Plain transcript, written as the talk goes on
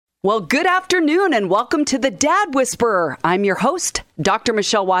Well, good afternoon and welcome to the Dad Whisperer. I'm your host, Dr.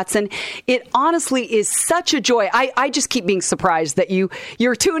 Michelle Watson. It honestly is such a joy. I just keep being surprised that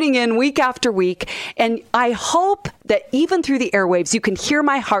you're tuning in week after week. And I hope that even through the airwaves, you can hear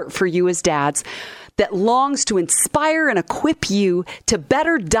my heart for you as dads that longs to inspire and equip you to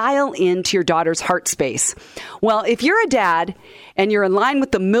better dial into your daughter's heart space. Well, if you're a dad and you're in line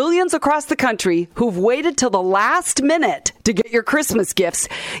with the millions across the country who've waited till the last minute to get your Christmas gifts,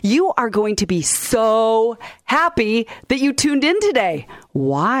 you are going to be so happy that you tuned in today.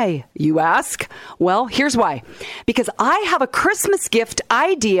 Why, you ask? Well, here's why. Because I have a Christmas gift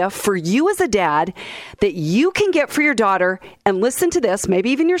idea for you as a dad that you can get for your daughter, and listen to this,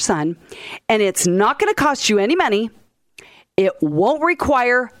 maybe even your son, and it's not going to cost you any money. It won't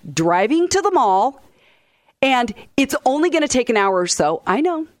require driving to the mall, and it's only going to take an hour or so. I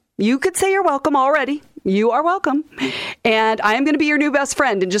know. You could say you're welcome already. You are welcome. And I am going to be your new best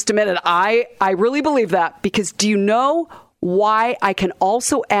friend in just a minute. I really believe that, because do you know why I can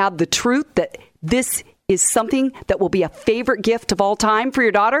also add the truth that this is something that will be a favorite gift of all time for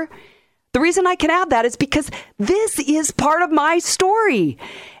your daughter? The reason I can add that is because this is part of my story.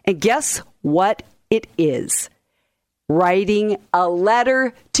 And guess what it is? Writing a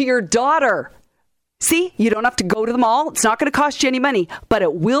letter to your daughter. See, you don't have to go to the mall. It's not going to cost you any money, but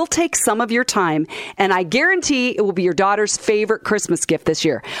it will take some of your time. And I guarantee it will be your daughter's favorite Christmas gift this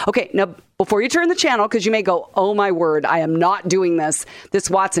year. Okay, now, before you turn the channel, because you may go, oh my word, I am not doing this.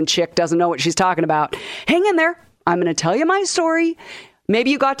 This Watson chick doesn't know what she's talking about. Hang in there. I'm going to tell you my story. Maybe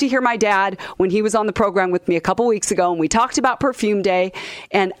you got to hear my dad when he was on the program with me a couple weeks ago, and we talked about Perfume Day.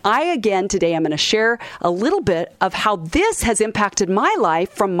 And again, today, I'm going to share a little bit of how this has impacted my life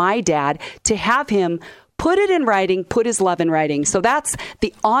from my dad to have him put it in writing, put his love in writing. So that's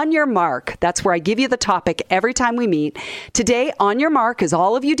the On Your Mark. That's where I give you the topic every time we meet. Today, On Your Mark, as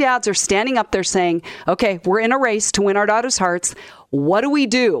all of you dads are standing up there saying, okay, we're in a race to win our daughters' hearts. What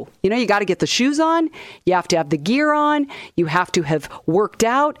do? You know, you got to get the shoes on. You have to have the gear on. You have to have worked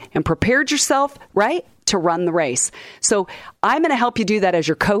out and prepared yourself, right, to run the race. So I'm going to help you do that as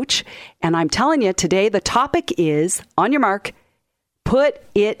your coach. And I'm telling you today, the topic is, on your mark, put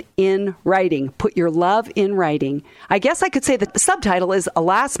it in writing. Put your love in writing. I guess I could say that the subtitle is a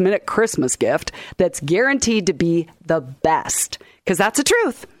last-minute Christmas gift that's guaranteed to be the best, because that's the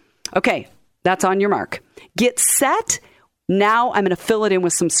truth. Okay, that's On Your Mark. Get set. Now I'm going to fill it in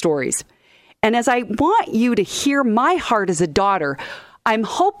with some stories. And as I want you to hear my heart as a daughter, I'm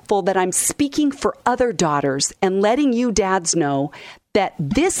hopeful that I'm speaking for other daughters and letting you dads know that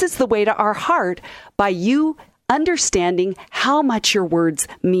this is the way to our heart by you understanding how much your words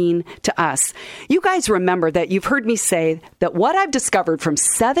mean to us. You guys remember that you've heard me say that what I've discovered from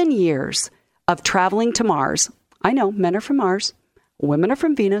 7 years of traveling to Mars, I know men are from Mars, women are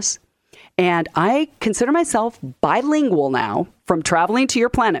from Venus, and I consider myself bilingual now from traveling to your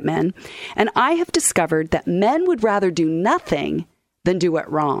planet, men. And I have discovered that men would rather do nothing than do it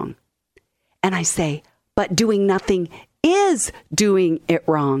wrong. And I say, but doing nothing is doing it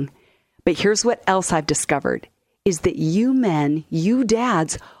wrong. But here's what else I've discovered, is that you men, you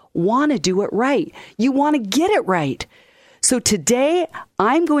dads, want to do it right. You want to get it right. So today,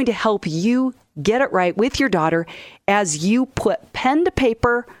 I'm going to help you get it right with your daughter as you put pen to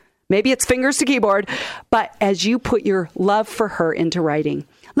paper. Maybe it's fingers to keyboard, but as you put your love for her into writing.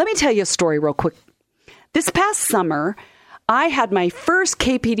 Let me tell you a story real quick. This past summer, I had my first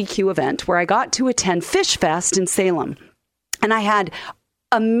KPDQ event where I got to attend Fish Fest in Salem. And I had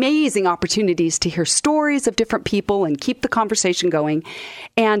amazing opportunities to hear stories of different people and keep the conversation going.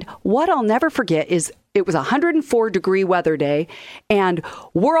 And what I'll never forget is it was a 104-degree weather day, and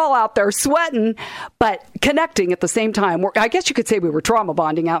we're all out there sweating, but connecting at the same time. I guess you could say we were trauma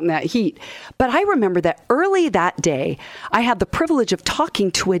bonding out in that heat. But I remember that early that day, I had the privilege of talking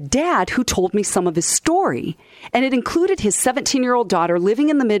to a dad who told me some of his story. And it included his 17-year-old daughter living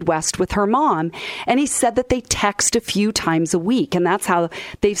in the Midwest with her mom. And he said that they text a few times a week, and that's how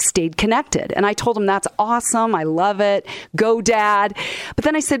they've stayed connected. And I told him, that's awesome. I love it. Go, Dad. But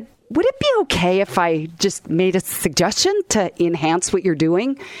then I said, would it be okay if I just made a suggestion to enhance what you're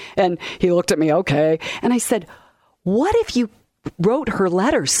doing? And he looked at me, okay. And I said, what if you wrote her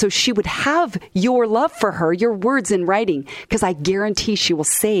letters so she would have your love for her, your words in writing? Because I guarantee she will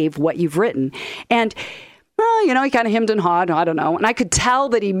save what you've written. And well, you know, he kind of hemmed and hawed, I don't know. And I could tell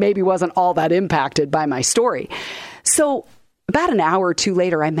that he maybe wasn't all that impacted by my story. So about an hour or two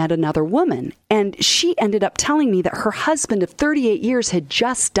later, I met another woman, and she ended up telling me that her husband of 38 years had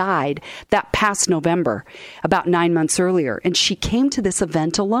just died that past November, about 9 months earlier, and she came to this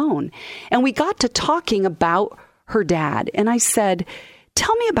event alone. And we got to talking about her dad, and I said,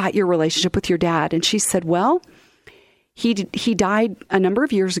 tell me about your relationship with your dad. And she said, well, he died a number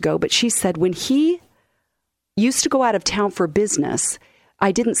of years ago, but she said when he used to go out of town for business,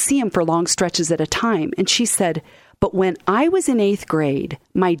 I didn't see him for long stretches at a time. And she said, but when I was in 8th grade,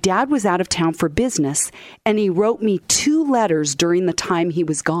 my dad was out of town for business, and he wrote me 2 letters during the time he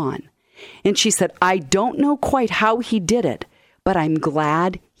was gone. And she said, I don't know quite how he did it, but I'm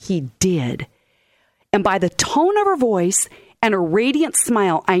glad he did. And by the tone of her voice and her radiant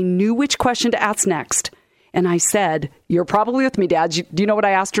smile, I knew which question to ask next. And I said, you're probably with me, Dad. Do you know what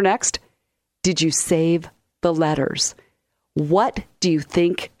I asked her next? Did you save the letters? What do you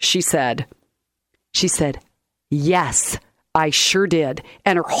think she said? She said, yes, I sure did.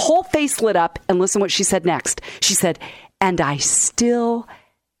 And her whole face lit up. And listen what she said next. She said, and I still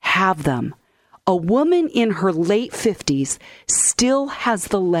have them. A woman in her late 50s still has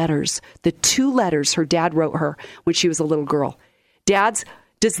the letters, the 2 letters her dad wrote her when she was a little girl. Dads,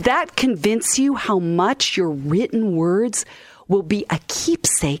 does that convince you how much your written words will be a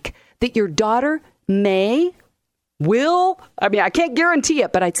keepsake that your daughter will, I can't guarantee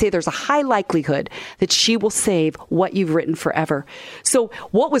it, but I'd say there's a high likelihood that she will save what you've written forever. So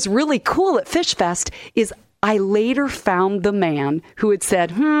what was really cool at Fish Fest is I later found the man who had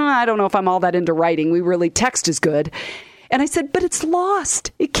said, I don't know if I'm all that into writing. We really text is good. And I said, but it's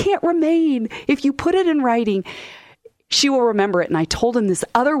lost. It can't remain. If you put it in writing, she will remember it. And I told him this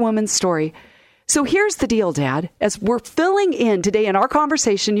other woman's story. So here's the deal, Dad. As we're filling in today in our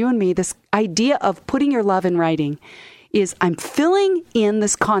conversation, you and me, this idea of putting your love in writing is I'm filling in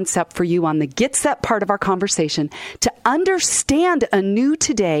this concept for you on the get set part of our conversation to understand anew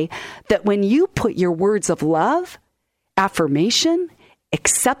today that when you put your words of love, affirmation,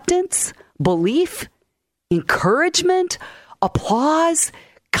 acceptance, belief, encouragement, applause,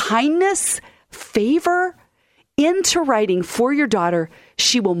 kindness, favor into writing for your daughter,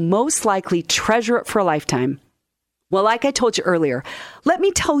 she will most likely treasure it for a lifetime. Well, like I told you earlier, let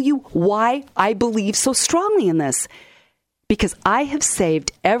me tell you why I believe so strongly in this. Because I have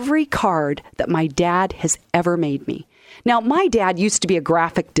saved every card that my dad has ever made me. Now, my dad used to be a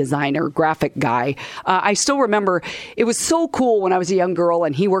graphic designer, graphic guy. I still remember it was so cool when I was a young girl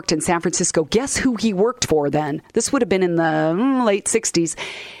and he worked in San Francisco. Guess who he worked for then? This would have been in the late 60s.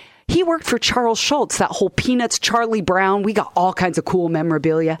 He worked for Charles Schultz, that whole Peanuts, Charlie Brown. We got all kinds of cool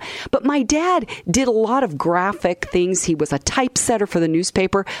memorabilia. But my dad did a lot of graphic things. He was a typesetter for the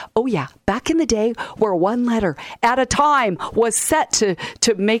newspaper. Oh, yeah. Back in the day where 1 letter at a time was set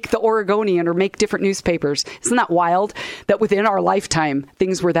to make the Oregonian or make different newspapers. Isn't that wild that within our lifetime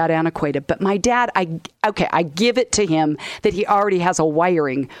things were that antiquated? But my dad, I give it to him that he already has a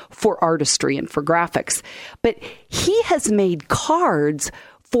wiring for artistry and for graphics. But he has made cards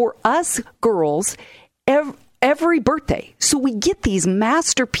for us girls every birthday. So we get these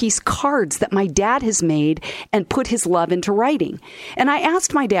masterpiece cards that my dad has made and put his love into writing. And I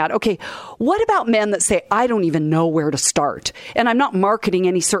asked my dad, okay, what about men that say, I don't even know where to start? And I'm not marketing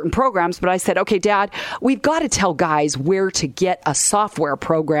any certain programs, but I said, okay, Dad, we've got to tell guys where to get a software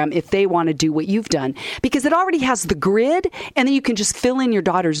program if they want to do what you've done, because it already has the grid and then you can just fill in your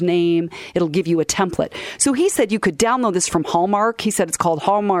daughter's name. It'll give you a template. So he said you could download this from Hallmark. He said it's called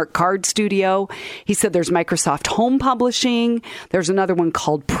Hallmark Card Studio. He said there's Microsoft Home Publishing. There's another one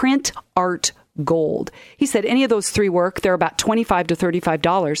called Print Art Gold. He said any of those 3 work. They're about $25 to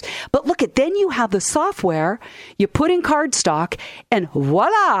 $35. But look at, then you have the software, you put in cardstock, and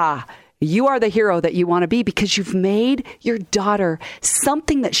voila, you are the hero that you want to be because you've made your daughter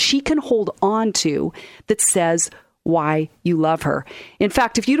something that she can hold on to that says why you love her. In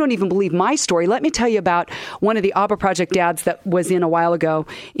fact, if you don't even believe my story, let me tell you about one of the ABBA Project dads that was in a while ago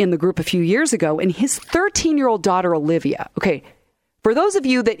in the group a few years ago, and his 13-year-old daughter, Olivia. Okay, for those of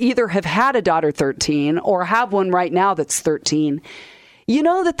you that either have had a daughter 13 or have one right now that's 13, you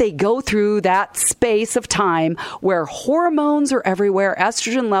know that they go through that space of time where hormones are everywhere,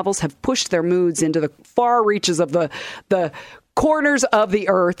 estrogen levels have pushed their moods into the far reaches of the corners of the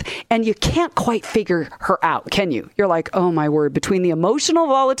earth, and you can't quite figure her out, can you? You're like, oh my word, between the emotional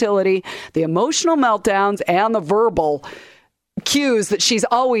volatility, the emotional meltdowns, and the verbal cues that she's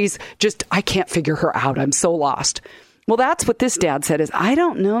always just, I can't figure her out. I'm so lost. Well, that's what this dad said is, I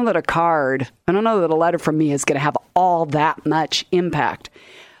don't know that a letter from me is going to have all that much impact.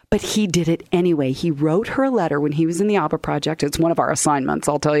 But he did it anyway. He wrote her a letter when he was in the ABBA Project. It's one of our assignments,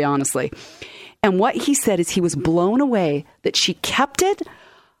 I'll tell you honestly. And what he said is he was blown away that she kept it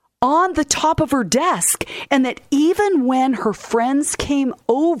on the top of her desk and that even when her friends came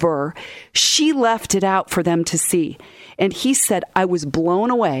over, she left it out for them to see. And he said, I was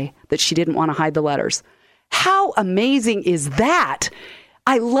blown away that she didn't want to hide the letters. How amazing is that?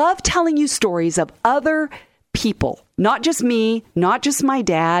 I love telling you stories of other people, not just me, not just my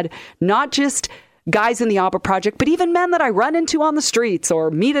dad, not just guys in the ABBA Project, but even men that I run into on the streets or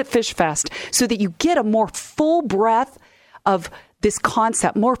meet at Fish Fest, so that you get a more full breadth of this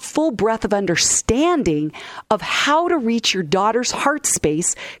concept, more full breadth of understanding of how to reach your daughter's heart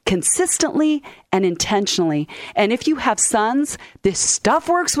space consistently and intentionally. And if you have sons, this stuff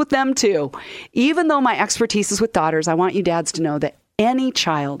works with them too. Even though my expertise is with daughters, I want you dads to know that any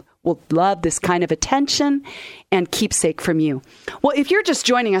child will love this kind of attention and keepsake from you. Well, if you're just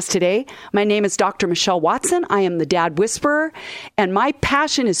joining us today, my name is Dr. Michelle Watson. I am the Dad Whisperer, and my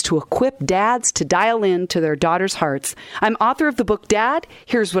passion is to equip dads to dial in to their daughters' hearts. I'm author of the book, Dad,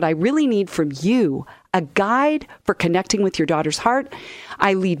 Here's What I Really Need From You, a guide for connecting with your daughter's heart.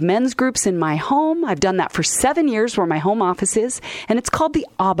 I lead men's groups in my home. I've done that for 7 years, where my home office is, and it's called the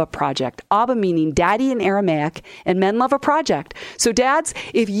ABBA Project. ABBA meaning daddy in Aramaic, and men love a project. So dads,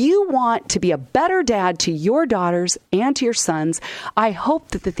 if you want to be a better dad to your daughters and to your sons, I hope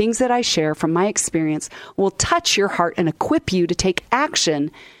that the things that I share from my experience will touch your heart and equip you to take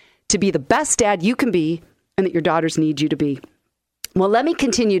action to be the best dad you can be, and that your daughters need you to be. Well, let me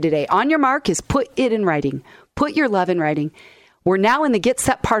continue today. On your mark is put it in writing. Put your love in writing. We're now in the get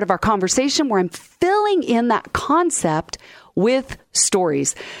set part of our conversation, where I'm filling in that concept with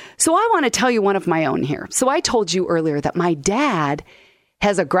stories. So I want to tell you one of my own here. So I told you earlier that my dad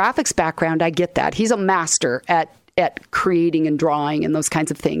has a graphics background. I get that. He's a master at creating and drawing and those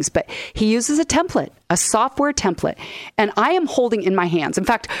kinds of things. But he uses a template, a software template. And I am holding in my hands. In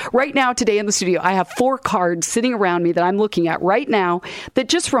fact, right now today in the studio, I have 4 cards sitting around me that I'm looking at right now that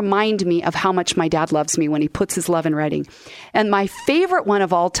just remind me of how much my dad loves me when he puts his love in writing. And my favorite one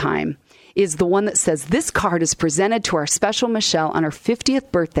of all time is the one that says, "This card is presented to our special Michelle on her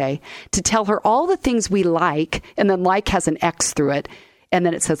 50th birthday to tell her all the things we like," and then like has an X through it. And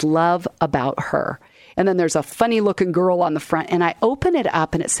then it says, "Love about her." And then there's a funny looking girl on the front. And I open it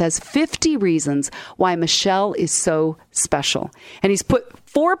up and it says 50 reasons why Michelle is so special. And he's put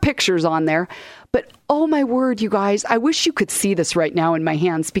 4 pictures on there. But oh my word, you guys, I wish you could see this right now in my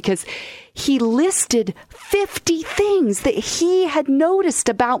hands, because he listed 50 things that he had noticed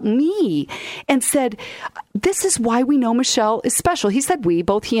about me and said, this is why we know Michelle is special. He said we,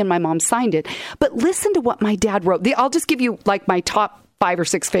 both he and my mom signed it. But listen to what my dad wrote. I'll just give you like my top 5 or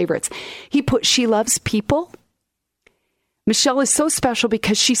 6 favorites. He put, she loves people. Michelle is so special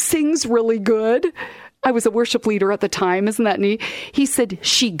because she sings really good. I was a worship leader at the time. Isn't that neat? He said,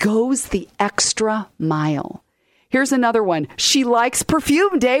 she goes the extra mile. Here's another one. She likes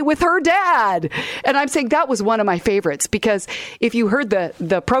perfume day with her dad. And I'm saying that was one of my favorites, because if you heard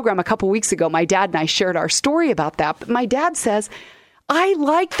the program a couple weeks ago, my dad and I shared our story about that. But my dad says, I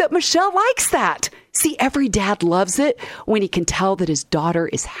like that Michelle likes that. See, every dad loves it when he can tell that his daughter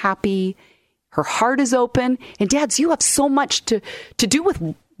is happy, her heart is open. And dads, you have so much to do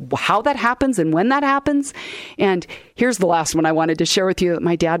with how that happens and when that happens. And here's the last one I wanted to share with you that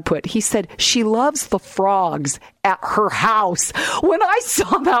my dad put. He said, she loves the frogs at her house. When I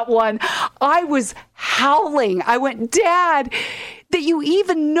saw that one, I was howling. I went, Dad, that you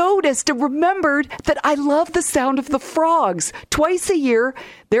even noticed and remembered that I love the sound of the frogs. Twice a year,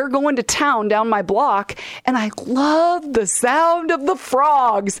 they're going to town down my block, and I love the sound of the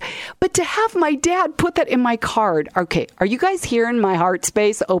frogs. But to have my dad put that in my card, okay, are you guys hearing my heart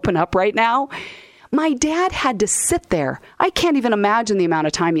space open up right now? My dad had to sit there. I can't even imagine the amount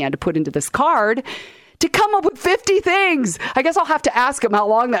of time he had to put into this card to come up with 50 things. I guess I'll have to ask him how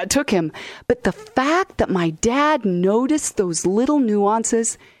long that took him. But the fact that my dad noticed those little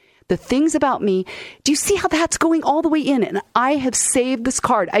nuances, the things about me, do you see how that's going all the way in? And I have saved this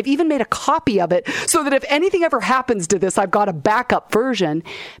card. I've even made a copy of it so that if anything ever happens to this, I've got a backup version,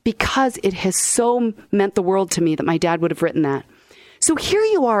 because it has so meant the world to me that my dad would have written that. So here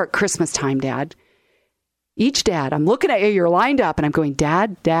you are at Christmas time, Dad. Each dad, I'm looking at you, you're lined up, and I'm going,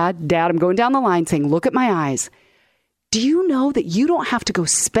 Dad, Dad, Dad. I'm going down the line saying, look at my eyes. Do you know that you don't have to go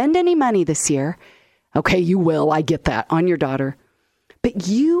spend any money this year? Okay, you will. I get that, on your daughter. But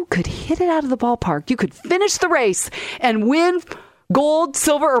you could hit it out of the ballpark. You could finish the race and win gold,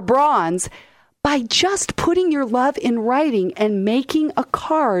 silver, or bronze by just putting your love in writing and making a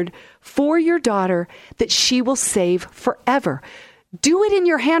card for your daughter that she will save forever. Do it in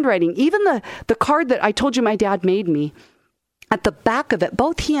your handwriting. Even the card that I told you my dad made me, at the back of it,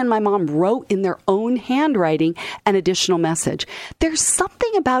 both he and my mom wrote in their own handwriting an additional message. There's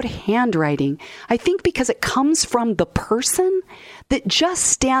something about handwriting, I think because it comes from the person, that just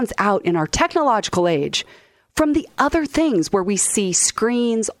stands out in our technological age from the other things where we see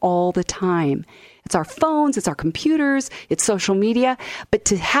screens all the time. It's our phones, it's our computers, it's social media. But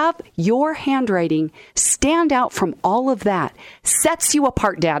to have your handwriting stand out from all of that sets you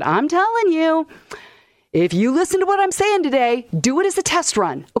apart, Dad. I'm telling you, if you listen to what I'm saying today, do it as a test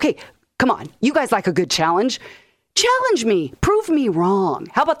run. Okay, come on. You guys like a good challenge. Challenge me. Prove me wrong.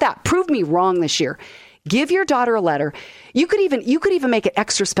 How about that? Prove me wrong this year. Give your daughter a letter. You could even make it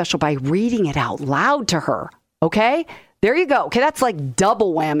extra special by reading it out loud to her. Okay? There you go. Okay, that's like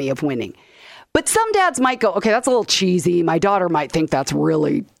double whammy of winning. But some dads might go, okay, that's a little cheesy. My daughter might think that's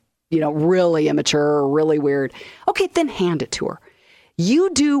really, really immature or really weird. Okay, then hand it to her.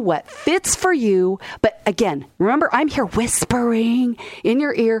 You do what fits for you. But again, remember, I'm here whispering in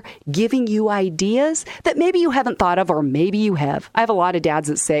your ear, giving you ideas that maybe you haven't thought of, or maybe you have. I have a lot of dads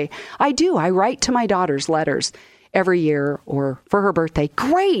that say, I write to my daughters letters every year or for her birthday.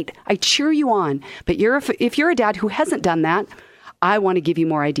 Great. I cheer you on. But if you're a dad who hasn't done that, I want to give you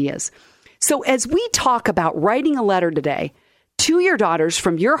more ideas. So as we talk about writing a letter today to your daughters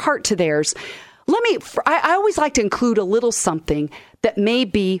from your heart to theirs, I always like to include a little something that may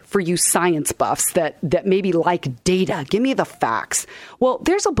be for you science buffs that maybe like data. Give me the facts. Well,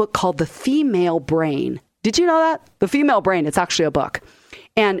 there's a book called The Female Brain. Did you know that? The Female Brain, it's actually a book.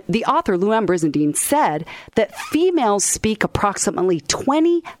 And the author, Luann Brizendine, said that females speak approximately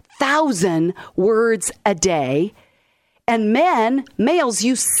 20,000 words a day, and males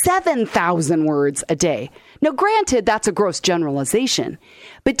use 7,000 words a day. Now, granted, that's a gross generalization,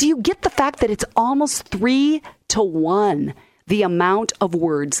 but do you get the fact that it's almost 3 to 1 the amount of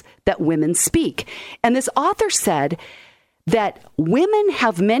words that women speak? And this author said that women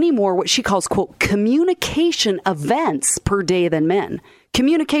have many more what she calls, quote, communication events per day than men.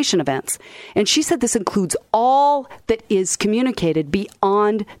 Communication events. And she said this includes all that is communicated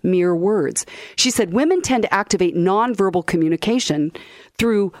beyond mere words. She said women tend to activate nonverbal communication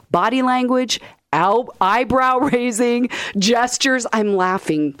through body language, eyebrow raising, gestures. I'm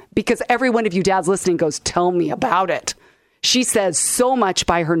laughing because every one of you dads listening goes, tell me about it. She says so much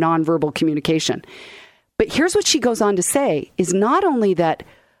by her nonverbal communication. But here's what she goes on to say is not only that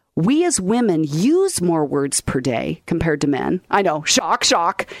we as women use more words per day compared to men. I know, shock,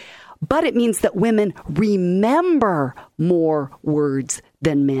 shock. But it means that women remember more words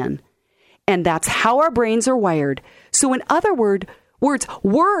than men. And that's how our brains are wired. So in other words,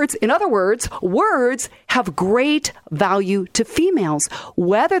 words have great value to females,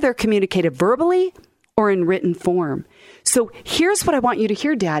 whether they're communicated verbally or in written form. So here's what I want you to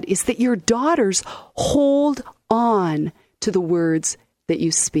hear, Dad, is that your daughters hold on to the words that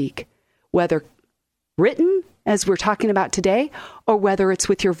you speak, whether written, as we're talking about today, or whether it's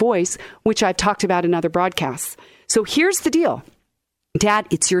with your voice, which I've talked about in other broadcasts. So here's the deal. Dad,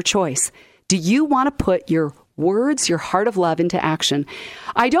 it's your choice. Do you want to put your words, your heart of love into action?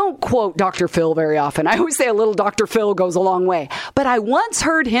 I don't quote Dr. Phil very often. I always say a little Dr. Phil goes a long way. But I once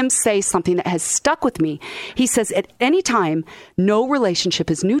heard him say something that has stuck with me. He says, at any time, no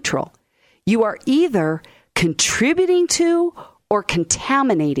relationship is neutral. You are either contributing to or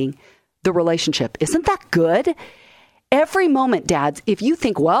contaminating the relationship. Isn't that good? Every moment, dads, if you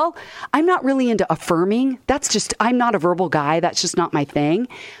think, well, I'm not really into affirming, I'm not a verbal guy, that's just not my thing.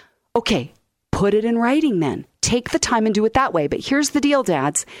 Okay, put it in writing then. Take the time and do it that way. But here's the deal,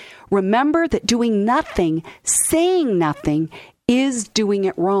 dads. Remember that doing nothing, saying nothing, is doing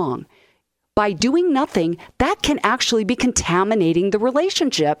it wrong. By doing nothing, that can actually be contaminating the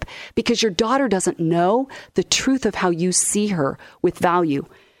relationship because your daughter doesn't know the truth of how you see her with value.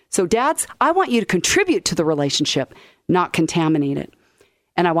 So dads, I want you to contribute to the relationship, not contaminate it.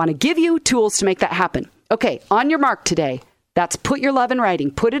 And I want to give you tools to make that happen. Okay, on your mark today, that's put your love in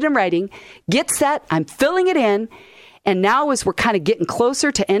writing. Put it in writing. Get set. I'm filling it in. And now as we're kind of getting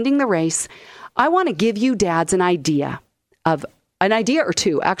closer to ending the race, I want to give you dads an idea or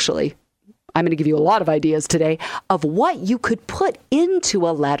two, actually. I'm going to give you a lot of ideas today of what you could put into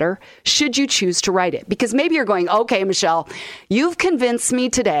a letter should you choose to write it. Because maybe you're going, okay, Michelle, you've convinced me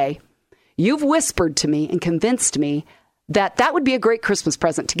today. You've whispered to me and convinced me that would be a great Christmas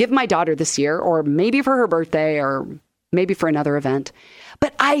present to give my daughter this year, or maybe for her birthday, or maybe for another event.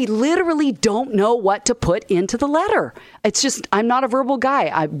 But I literally don't know what to put into the letter. It's just, I'm not a verbal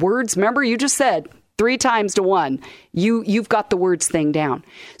guy. Words, remember you just said 3 times to 1. You've got the words thing down.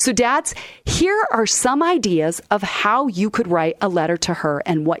 So dads, here are some ideas of how you could write a letter to her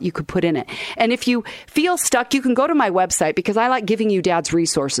and what you could put in it. And if you feel stuck, you can go to my website because I like giving you dads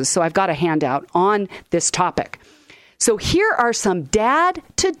resources. So I've got a handout on this topic. So here are some dad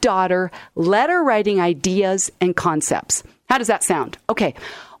to daughter letter writing ideas and concepts. How does that sound? Okay.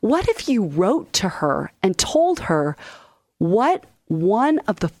 What if you wrote to her and told her what one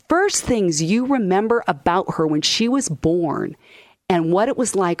of the first things you remember about her when she was born and what it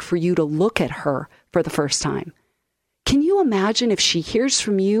was like for you to look at her for the first time? Can you imagine if she hears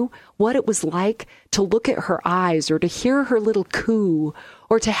from you what it was like to look at her eyes or to hear her little coo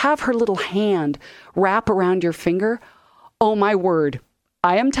or to have her little hand wrap around your finger? Oh, my word.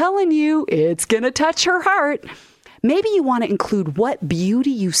 I am telling you, it's going to touch her heart. Maybe you want to include what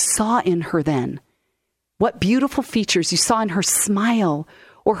beauty you saw in her then, what beautiful features you saw in her smile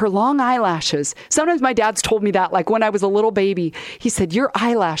or her long eyelashes. Sometimes my dad's told me that, like when I was a little baby, he said, your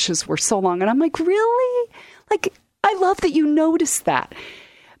eyelashes were so long. And I'm like, really? Like, I love that you noticed that.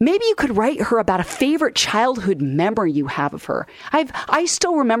 Maybe you could write her about a favorite childhood memory you have of her. I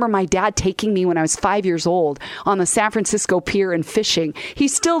still remember my dad taking me when I was 5 years old on the San Francisco Pier and fishing. He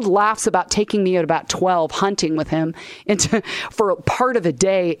still laughs about taking me at about 12 hunting with him for part of a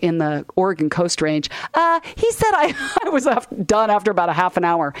day in the Oregon Coast Range. He said I was done after about a half an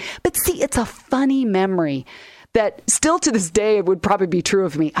hour. But see, it's a funny memory that still to this day would probably be true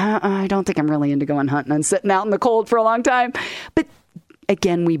of me. I don't think I'm really into going hunting and sitting out in the cold for a long time. But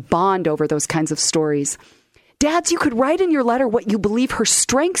again, we bond over those kinds of stories. Dads, you could write in your letter what you believe her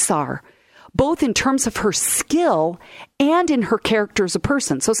strengths are, both in terms of her skill and in her character as a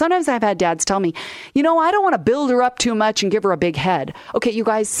person. So sometimes I've had dads tell me, I don't want to build her up too much and give her a big head. Okay, you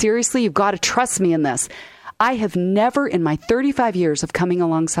guys, seriously, you've got to trust me in this. I have never in my 35 years of coming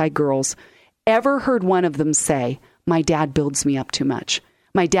alongside girls ever heard one of them say, my dad builds me up too much.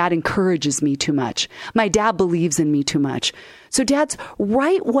 My dad encourages me too much. My dad believes in me too much. So dads,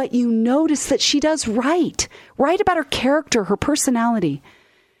 write what you notice that she does right. Write about her character, her personality.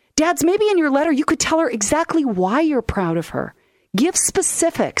 Dads, maybe in your letter, you could tell her exactly why you're proud of her. Give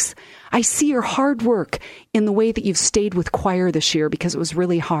specifics. I see your hard work in the way that you've stayed with choir this year because it was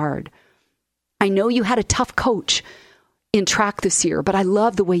really hard. I know you had a tough coach in track this year, but I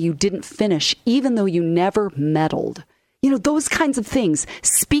love the way you didn't finish, even though you never medaled. Those kinds of things.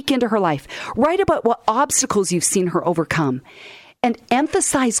 Speak into her life. Write about what obstacles you've seen her overcome. And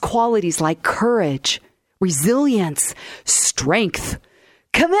emphasize qualities like courage, resilience, strength,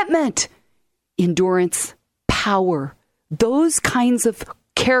 commitment, endurance, power. Those kinds of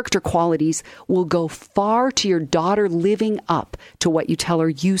character qualities will go far to your daughter living up to what you tell her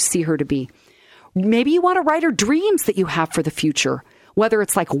you see her to be. Maybe you want to write her dreams that you have for the future, whether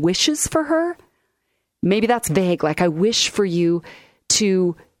it's like wishes for her. Maybe that's vague, like I wish for you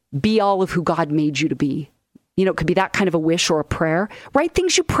to be all of who God made you to be. It could be that kind of a wish or a prayer. Write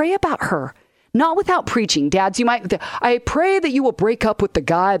things you pray about her, not without preaching. Dads, I pray that you will break up with the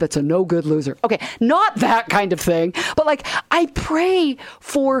guy that's a no good loser. Okay, not that kind of thing, but like I pray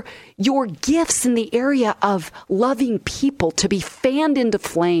for your gifts in the area of loving people to be fanned into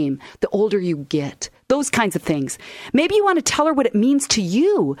flame the older you get. Those kinds of things. Maybe you want to tell her what it means to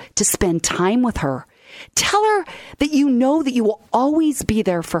you to spend time with her. Tell her that you know that you will always be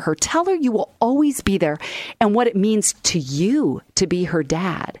there for her. Tell her you will always be there and what it means to you to be her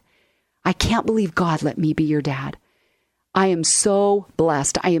dad. I can't believe God let me be your dad. I am so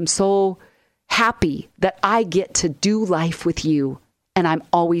blessed. I am so happy that I get to do life with you and I'm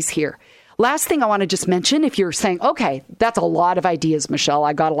always here. Last thing I want to just mention, if you're saying, okay, that's a lot of ideas, Michelle,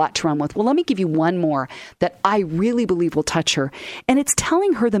 I got a lot to run with. Well, let me give you one more that I really believe will touch her. And it's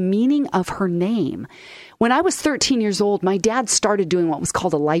telling her the meaning of her name. When I was 13 years old, my dad started doing what was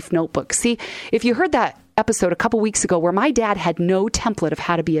called a life notebook. See, if you heard that episode a couple weeks ago where my dad had no template of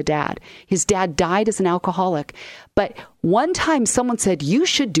how to be a dad. His dad died as an alcoholic. But one time someone said, you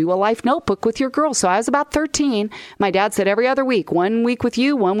should do a life notebook with your girls. So I was about 13. My dad said every other week, 1 week with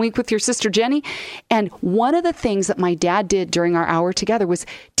you, 1 week with your sister Jenny. And one of the things that my dad did during our hour together was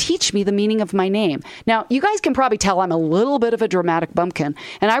teach me the meaning of my name. Now, you guys can probably tell I'm a little bit of a dramatic bumpkin.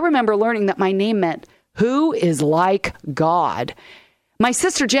 And I remember learning that my name meant, who is like God? My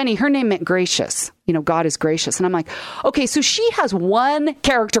sister Jenny, her name meant gracious. God is gracious. And I'm like, okay, so she has one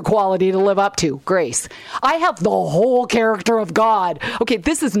character quality to live up to, grace. I have the whole character of God. Okay,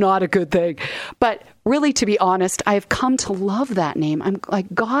 this is not a good thing. But really, to be honest, I have come to love that name. I'm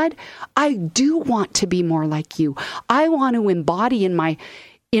like, God, I do want to be more like you. I want to embody in my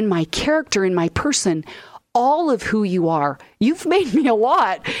character, in my person, all of who you are. You've made me a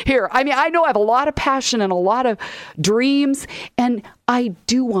lot here. I mean, I know I have a lot of passion and a lot of dreams, and I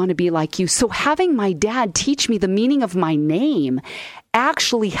do want to be like you. So having my dad teach me the meaning of my name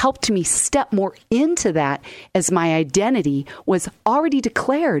actually helped me step more into that, as my identity was already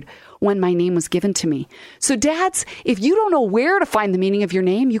declared when my name was given to me. So dads, if you don't know where to find the meaning of your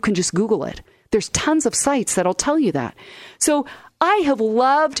name, you can just Google it. There's tons of sites that'll tell you that. So I have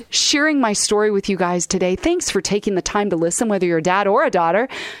loved sharing my story with you guys today. Thanks for taking the time to listen, whether you're a dad or a daughter.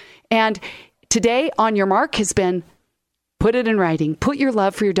 And today on Your Mark has been put it in writing. Put your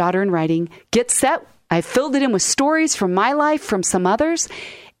love for your daughter in writing. Get set. I filled it in with stories from my life, from some others.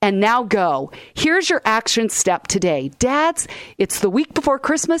 And now go. Here's your action step today. Dads, it's the week before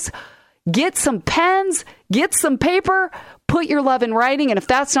Christmas. Get some pens, get some paper, put your love in writing. And if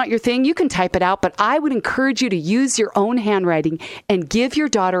that's not your thing, you can type it out. But I would encourage you to use your own handwriting and give your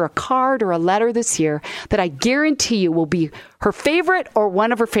daughter a card or a letter this year that I guarantee you will be her favorite or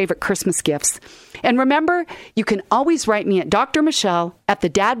one of her favorite Christmas gifts. And remember, you can always write me at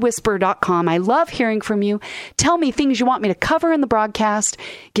drmichelle@thedadwhisperer.com. I love hearing from you. Tell me things you want me to cover in the broadcast.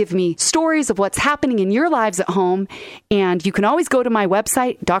 Give me stories of what's happening in your lives at home. And you can always go to my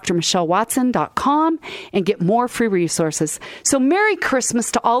website, drmichellewatson.com, and get more free resources. So Merry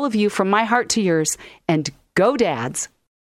Christmas to all of you from my heart to yours, and go Dads.